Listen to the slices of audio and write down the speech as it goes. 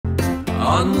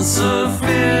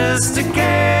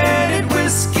Unsophisticated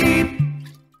whiskey.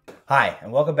 Hi,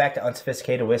 and welcome back to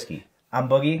Unsophisticated Whiskey. I'm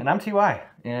Boogie. And I'm TY.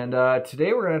 And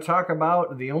today we're going to talk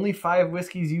about the only 5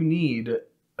 whiskeys you need,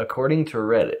 according to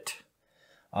Reddit.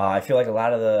 I feel like a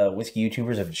lot of the whiskey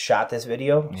YouTubers have shot this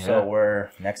video, so we're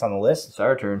next on the list. It's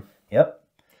our turn. Yep.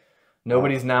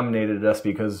 Nobody's nominated us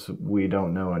because we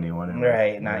don't know anyone.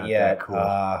 Right, not yet.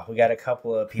 Cool. We got a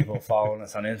couple of people following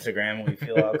us on Instagram. We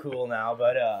feel all cool now,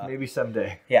 but... maybe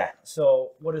someday. Yeah,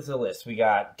 so what is the list? We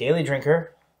got Daily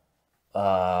Drinker,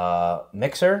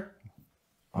 Mixer,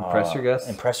 Impress your guest.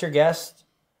 Impress Your Guest,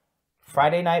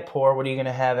 Friday Night Pour. What are you going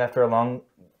to have after a long,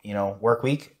 work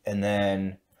week? And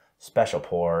then Special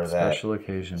Pour. Special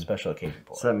occasion. Special occasion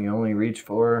pour. Something you only reach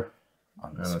for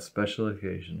on a special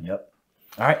occasion. Yep.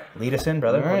 All right, lead us in,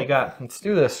 brother. All right. What do you got? Let's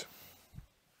do this.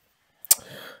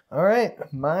 All right,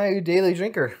 my daily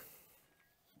drinker,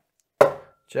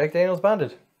 Jack Daniel's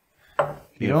Bonded.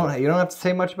 You don't have to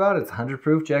say much about it. It's 100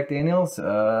 proof Jack Daniel's.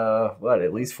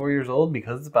 At least 4 years old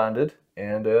because it's bonded,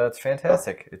 and it's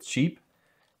fantastic. It's cheap,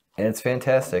 and it's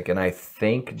fantastic. And I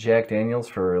thank Jack Daniel's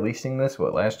for releasing this.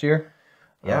 Last year?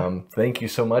 Yeah. Thank you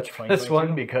so much for this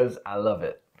one because I love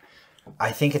it.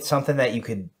 I think it's something that you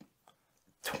could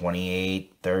 $28,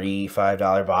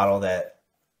 $35 bottle that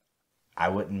I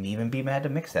wouldn't even be mad to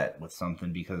mix that with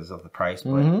something because of the price.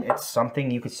 But it's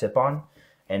something you could sip on,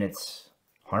 and it's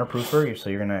 100 proofer, so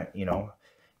you're gonna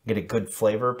get a good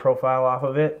flavor profile off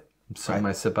of it. Something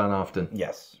I sip on often.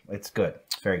 Yes, it's good.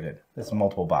 It's very good. This is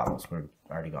multiple bottles we've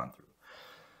already gone through.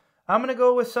 I'm gonna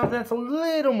go with something that's a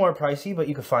little more pricey, but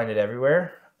you can find it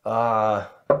everywhere.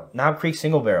 Knob Creek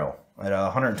Single Barrel at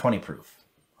 120 proof.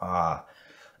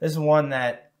 This is one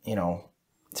that,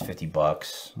 it's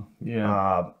 $50.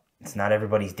 Yeah. It's not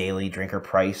everybody's daily drinker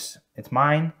price. It's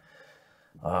mine,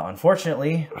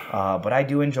 unfortunately. But I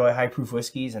do enjoy high proof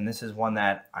whiskeys, and this is one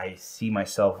that I see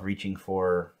myself reaching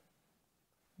for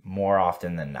more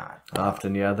often than not.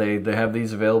 Often, yeah. They have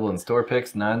these available in store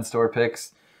picks, non-store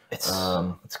picks. It's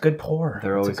good pour.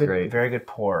 They're always great. Very good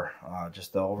pour.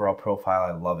 Just the overall profile,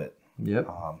 I love it. Yep.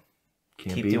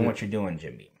 Keep doing what you're doing,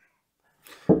 Jim Beam.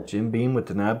 Jim Beam with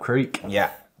the Knob Creek.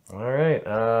 Yeah. All right.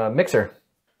 Mixer.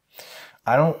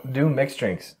 I don't do mixed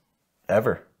drinks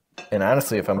ever. And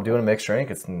honestly, if I'm doing a mixed drink,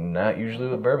 it's not usually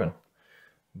with bourbon.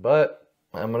 But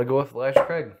I'm going to go with Lash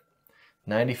Craig.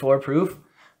 94 proof.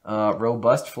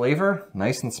 Robust flavor.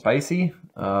 Nice and spicy.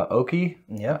 Oaky.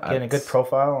 Yeah. Getting a good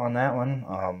profile on that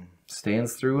one.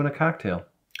 Stands through in a cocktail.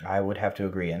 I would have to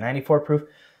agree. A 94 proof.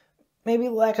 Maybe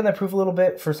lacking the proof a little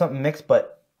bit for something mixed,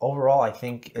 but overall, I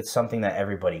think it's something that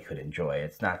everybody could enjoy.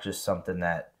 It's not just something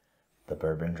that the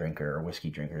bourbon drinker or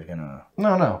whiskey drinker is gonna.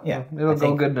 No. Yeah, it'll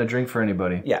go good in a drink for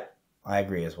anybody. Yeah, I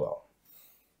agree as well.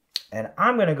 And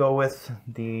I'm gonna go with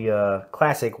the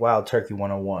classic Wild Turkey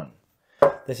 101.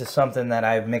 This is something that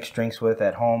I've mixed drinks with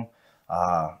at home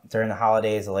during the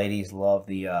holidays. The ladies love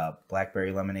the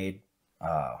blackberry lemonade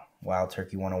Wild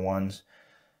Turkey 101s.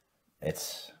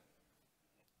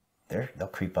 They'll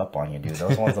creep up on you, dude.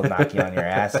 Those ones will knock you on your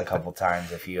ass a couple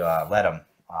times if you let them.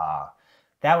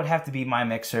 That would have to be my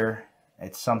mixer.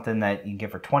 It's something that you can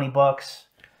get for $20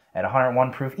 at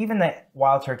 101 proof. Even that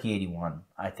Wild Turkey 81,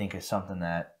 I think, is something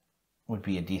that would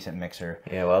be a decent mixer.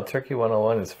 Yeah, Wild Turkey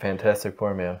 101 is a fantastic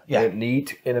pour, man. Yeah.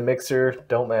 Neat in a mixer,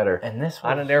 don't matter. And this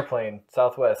on an airplane,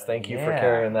 Southwest. Thank you for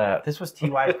carrying that. This was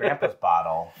TY's grandpa's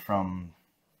bottle from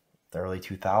the early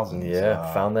 2000s.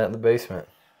 Yeah, found that in the basement.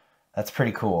 That's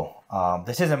pretty cool.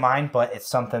 This isn't mine, but it's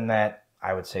something that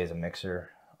I would say is a mixer.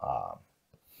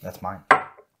 That's mine.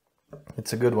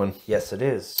 It's a good one. Yes, it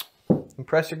is.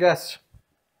 Impress Your Guest.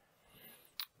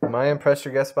 My Impress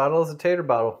Your Guest bottle is a tater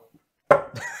bottle.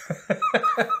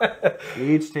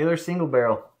 E.H. Taylor Single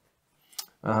Barrel.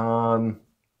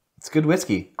 It's good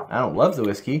whiskey. I don't love the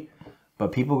whiskey,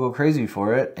 but people go crazy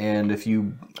for it. And if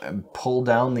you pull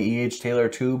down the E.H. Taylor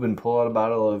tube and pull out a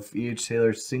bottle of E.H.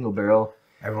 Taylor Single Barrel,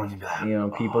 everyone's gonna be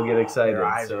like, people get excited. Their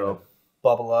eyes are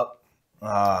bubble up.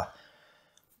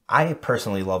 I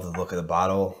personally love the look of the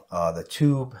bottle, the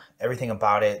tube, everything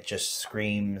about it just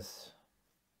screams.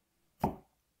 I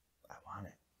want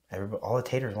it. All the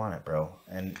taters want it, bro.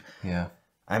 And yeah,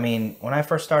 I mean, when I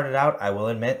first started out, I will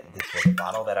admit this was a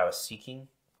bottle that I was seeking.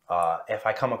 If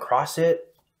I come across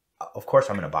it, of course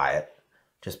I'm gonna buy it,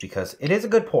 just because it is a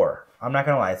good pour. I'm not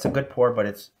gonna lie, it's a good pour, but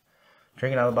it's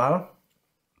drinking out of the bottle.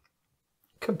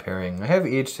 Comparing, I have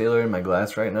E.H. Taylor in my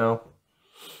glass right now.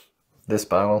 This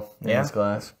bottle in this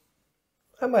glass.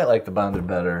 I might like the bonded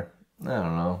better. I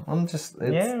don't know. It's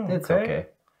okay.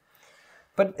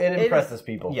 But it impresses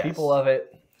people. Yes. People love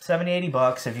it.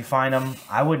 $70-$80 if you find them.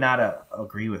 I would not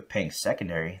agree with paying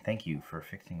secondary. Thank you for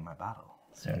fixing my bottle.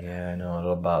 soon. Yeah, I know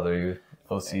it'll bother you.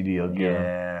 OCD will get 'em.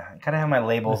 Yeah, I kind of have my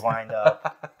labels lined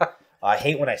up. I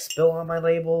hate when I spill on my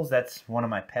labels. That's one of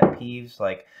my pet peeves.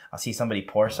 Like, I'll see somebody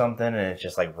pour something and it's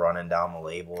just like running down the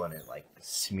label and it like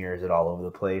smears it all over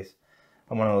the place.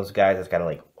 I'm one of those guys that's got to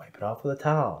like wipe it off with a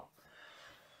towel.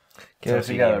 Get it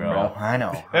together, bro. I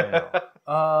know.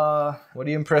 What are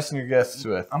you impressing your guests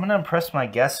with? I'm gonna impress my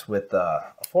guests with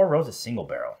a Four Roses single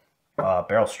barrel,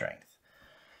 barrel strength.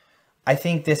 I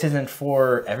think this isn't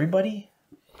for everybody.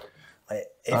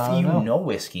 If you know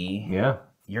whiskey, Yeah.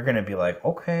 you're gonna be like,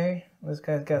 okay, this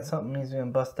guy's got something he's gonna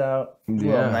bust out. A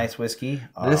little nice whiskey.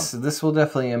 This will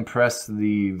definitely impress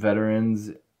the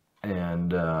veterans,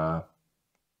 and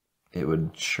it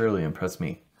would surely impress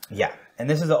me. Yeah, and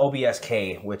this is the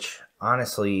OBSK, which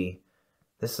honestly,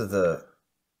 this is the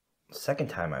second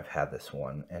time I've had this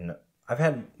one, and I've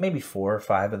had maybe 4 or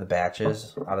 5 of the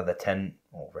batches out of the 10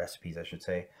 recipes, I should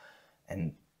say,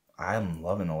 and I'm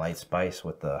loving the light spice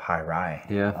with the high rye.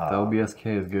 Yeah, the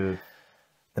OBSK is good.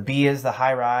 The B is the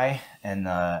high rye, and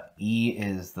the E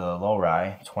is the low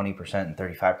rye, 20% and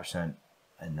 35%,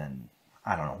 and then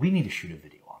I don't know. We need to shoot a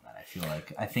video on that.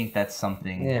 I think that's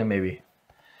something. Yeah, maybe.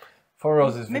 Four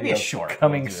Roses. Maybe a short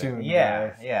coming we'll soon. Yeah,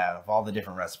 guys. yeah. Of all the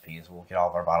different recipes, we'll get all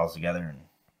of our bottles together and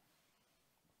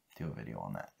do a video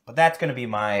on that. But that's going to be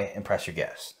my impress your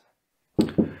guest.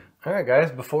 All right,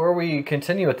 guys. Before we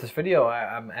continue with this video,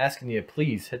 I'm asking you,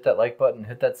 please hit that like button,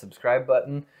 hit that subscribe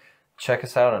button. Check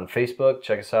us out on Facebook.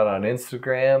 Check us out on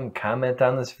Instagram. Comment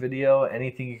on this video.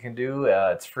 Anything you can do.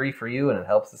 It's free for you, and it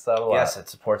helps us out a lot. Yes, it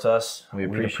supports us. We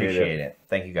appreciate it.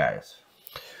 Thank you, guys.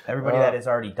 Everybody that has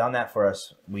already done that for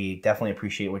us, we definitely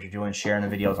appreciate what you're doing, sharing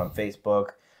the videos on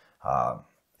Facebook.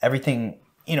 Everything,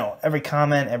 every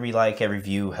comment, every like, every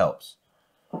view helps.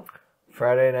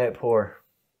 Friday Night Pour.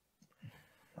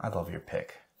 I love your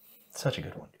pick. It's such a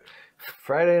good one, dude.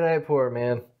 Friday Night Pour,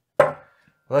 man.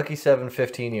 Lucky 7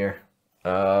 15 year.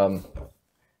 It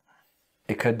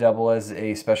could double as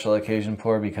a special occasion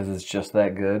pour because it's just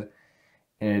that good.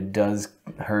 And it does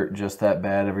hurt just that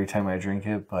bad every time I drink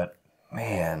it, but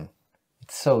man,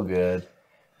 it's so good.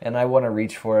 And I want to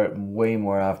reach for it way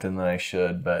more often than I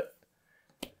should, but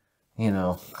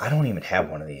I don't even have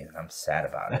one of these. I'm sad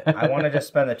about it. I want to just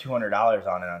spend the $200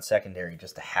 on it on secondary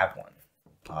just to have one.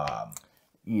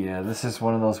 Yeah, this is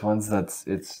one of those ones that's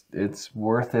it's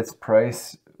worth its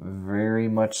price, very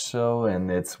much so,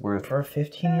 and it's worth for a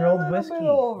 15-year-old whiskey.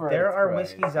 There are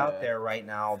price, whiskeys out there right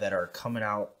now that are coming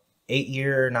out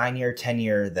 8-year, 9-year,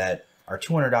 10-year that are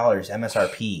 $200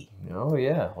 MSRP. Oh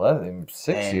yeah,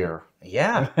 6-year.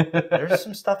 Yeah, there's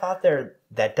some stuff out there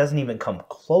that doesn't even come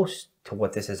close to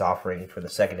what this is offering for the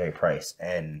secondary price,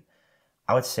 and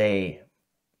I would say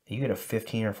you get a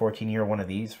 15 or 14-year one of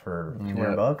these for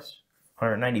 $200,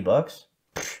 $190.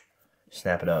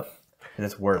 Snap it up.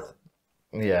 It's worth.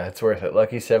 Yeah, it's worth it.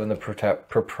 Lucky 7, the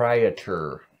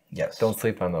proprietor. Yes. Don't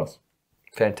sleep on those.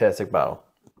 Fantastic bottle.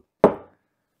 All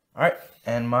right,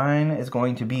 and mine is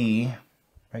going to be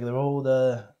regular old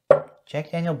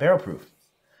Jack Daniel Barrel Proof.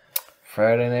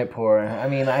 Friday Night Pour. I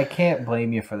mean, I can't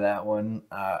blame you for that one.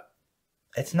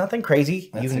 It's nothing crazy.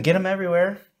 You can get them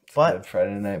everywhere, but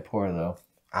Friday Night Pour though.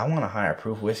 I want a higher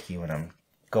proof whiskey when I'm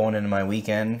going into my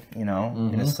weekend.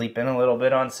 Gonna sleep in a little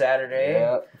bit on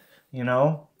Saturday.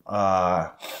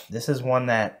 Yeah. This is one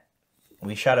that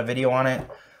we shot a video on it.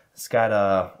 It's got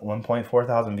 1.4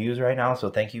 thousand views right now, so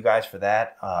thank you guys for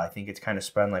that. I think it's kind of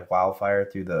spreading like wildfire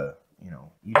through the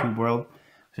YouTube world.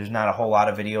 There's not a whole lot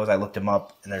of videos. I looked them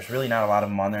up, and there's really not a lot of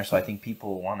them on there, so I think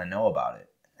people want to know about it.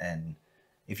 And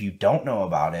if you don't know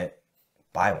about it,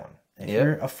 buy one. If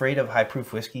you're afraid of high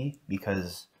proof whiskey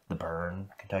because the burn,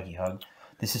 Kentucky Hug,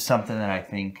 this is something that I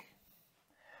think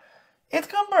it's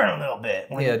gonna burn a little bit.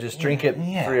 Just drink it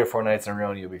 3 or 4 nights in a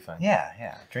row and you'll be fine.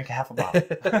 Yeah. Drink a half a bottle.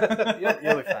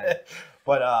 You'll be fine.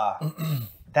 But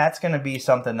that's gonna be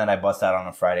something that I bust out on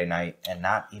a Friday night and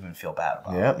not even feel bad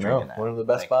about. Drinking that. One of the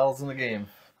best bottles in the game.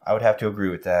 I would have to agree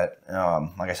with that.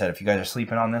 Like I said, if you guys are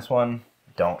sleeping on this one,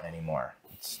 don't anymore.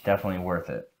 It's definitely worth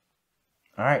it.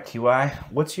 All right, TY,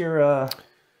 what's your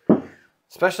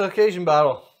special occasion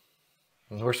bottle?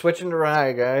 We're switching to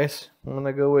rye, guys. I'm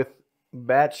gonna go with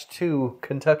Batch 2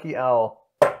 Kentucky Owl,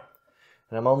 and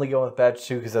I'm only going with Batch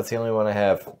 2 because that's the only one I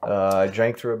have. I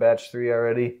drank through a Batch 3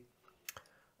 already.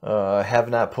 Have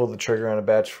not pulled the trigger on a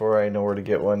Batch 4. I know where to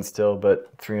get one still,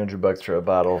 but $300 for a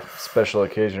bottle, special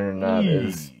occasion or not,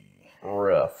 is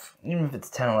rough. Even if it's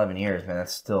 10, 11 years, man,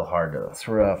 that's still hard to... It's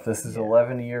rough. This is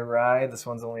 11-year rye. This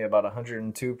one's only about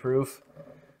 102 proof,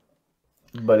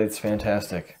 but it's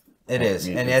fantastic. It is.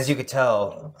 And as you could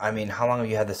tell, I mean, how long have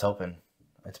you had this open?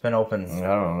 It's been open... I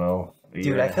don't know.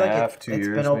 Dude, I feel like it's years,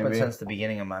 been open maybe. since the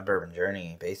beginning of my bourbon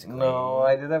journey, basically. No,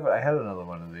 I had another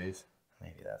one of these.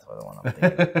 Maybe that's what the one I'm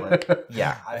thinking of. But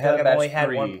yeah, I feel like I've only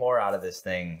had one pour out of this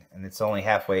thing, and it's only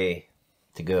halfway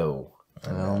to go. I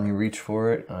only reach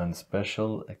for it on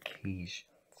special occasions.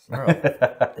 Bro,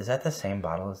 is that the same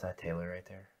bottle as that Taylor right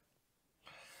there?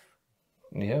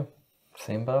 Yeah,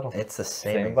 same bottle. It's the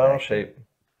same bottle exact shape.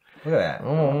 Look at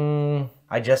that.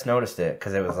 I just noticed it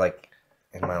because it was like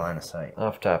in my line of sight.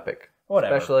 Off topic.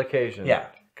 Whatever. Special occasion. Yeah.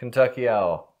 Kentucky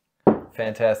Owl.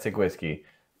 Fantastic whiskey.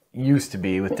 Used to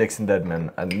be with Dixon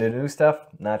Deadman. The new stuff,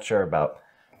 not sure about.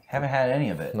 Haven't had any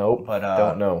of it. Nope. But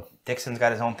don't know. Dixon's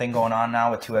got his own thing going on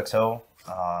now with 2XO.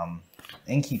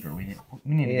 Innkeeper. We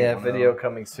need to get one video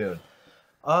coming soon.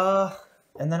 And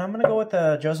then I'm gonna go with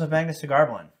the Joseph Magnus Cigar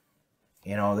Blend.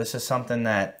 You know, this is something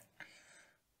that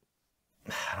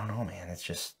I don't know, man. It's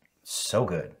just so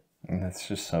good. That's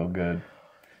just so good.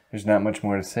 There's not much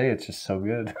more to say. It's just so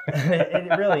good.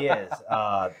 It really is.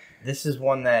 This is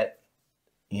one that,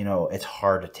 you know, it's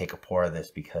hard to take a pour of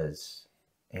this because,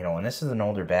 you know, and this is an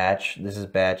older batch. This is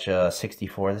batch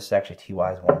 64. This is actually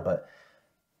TY's one, but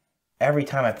every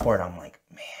time I pour it, I'm like,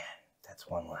 man, that's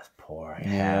one less pour I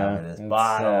have in this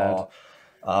bottle.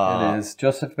 It is.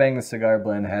 Joseph Magnus Cigar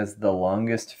Blend has the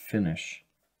longest finish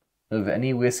of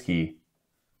any whiskey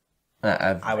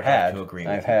I would have to agree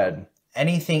with I've had.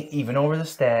 Anything, even over the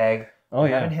Stag,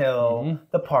 Heaven Hill,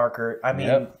 the Parker. I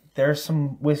mean, there's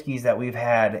some whiskeys that we've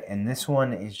had, and this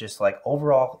one is just like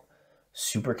overall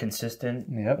super consistent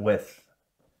with,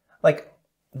 like,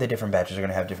 the different batches are going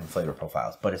to have different flavor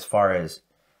profiles. But as far as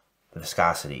the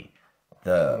viscosity,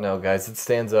 No, guys, it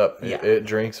stands up. Yeah. It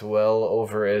drinks well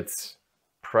over its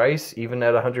price, even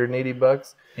at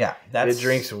 $180. Yeah, it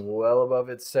drinks well above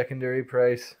its secondary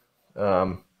price.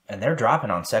 And they're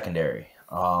dropping on secondary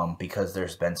because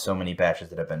there's been so many batches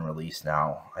that have been released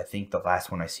now. I think the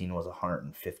last one I seen was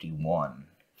 151.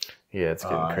 Yeah, it's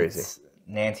getting crazy.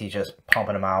 Nancy just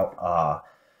pumping them out,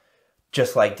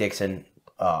 just like Dixon.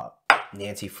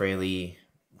 Nancy Fraley,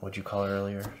 what'd you call her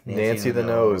earlier? Nancy the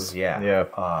Nose. Yeah.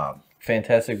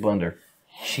 Fantastic blender.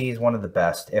 She's one of the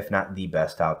best, if not the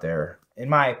best out there, in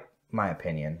my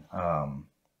opinion.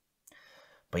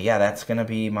 But yeah, that's gonna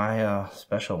be my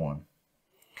special one.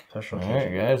 All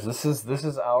right, guys, this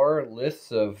is our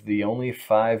list of the only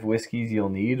 5 whiskeys you'll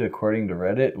need according to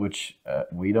Reddit, which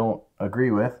we don't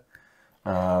agree with.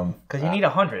 Because you need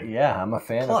 100. Yeah, I'm a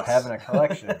fan of having a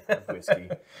collection of whiskey.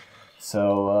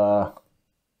 So,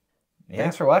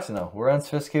 thanks for watching, though. We're on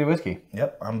Sophisticated Whiskey.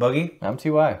 Yep, I'm Boogie. I'm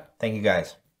TY. Thank you,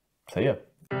 guys. See ya.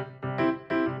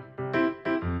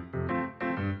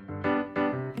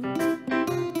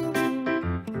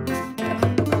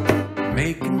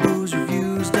 Making booze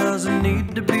reviews doesn't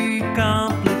need to be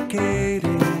complicated.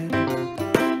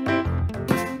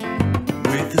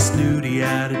 With a snooty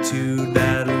attitude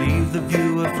that'll leave the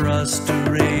viewer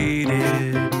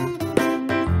frustrated.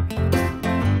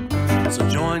 So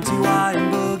join TY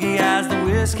and Boogie as the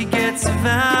whiskey gets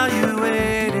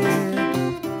evaluated.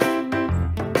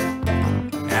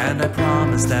 And I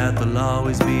promise that they'll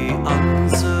always be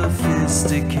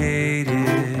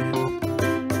unsophisticated.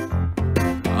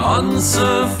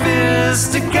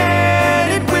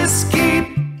 Unsophisticated whiskey.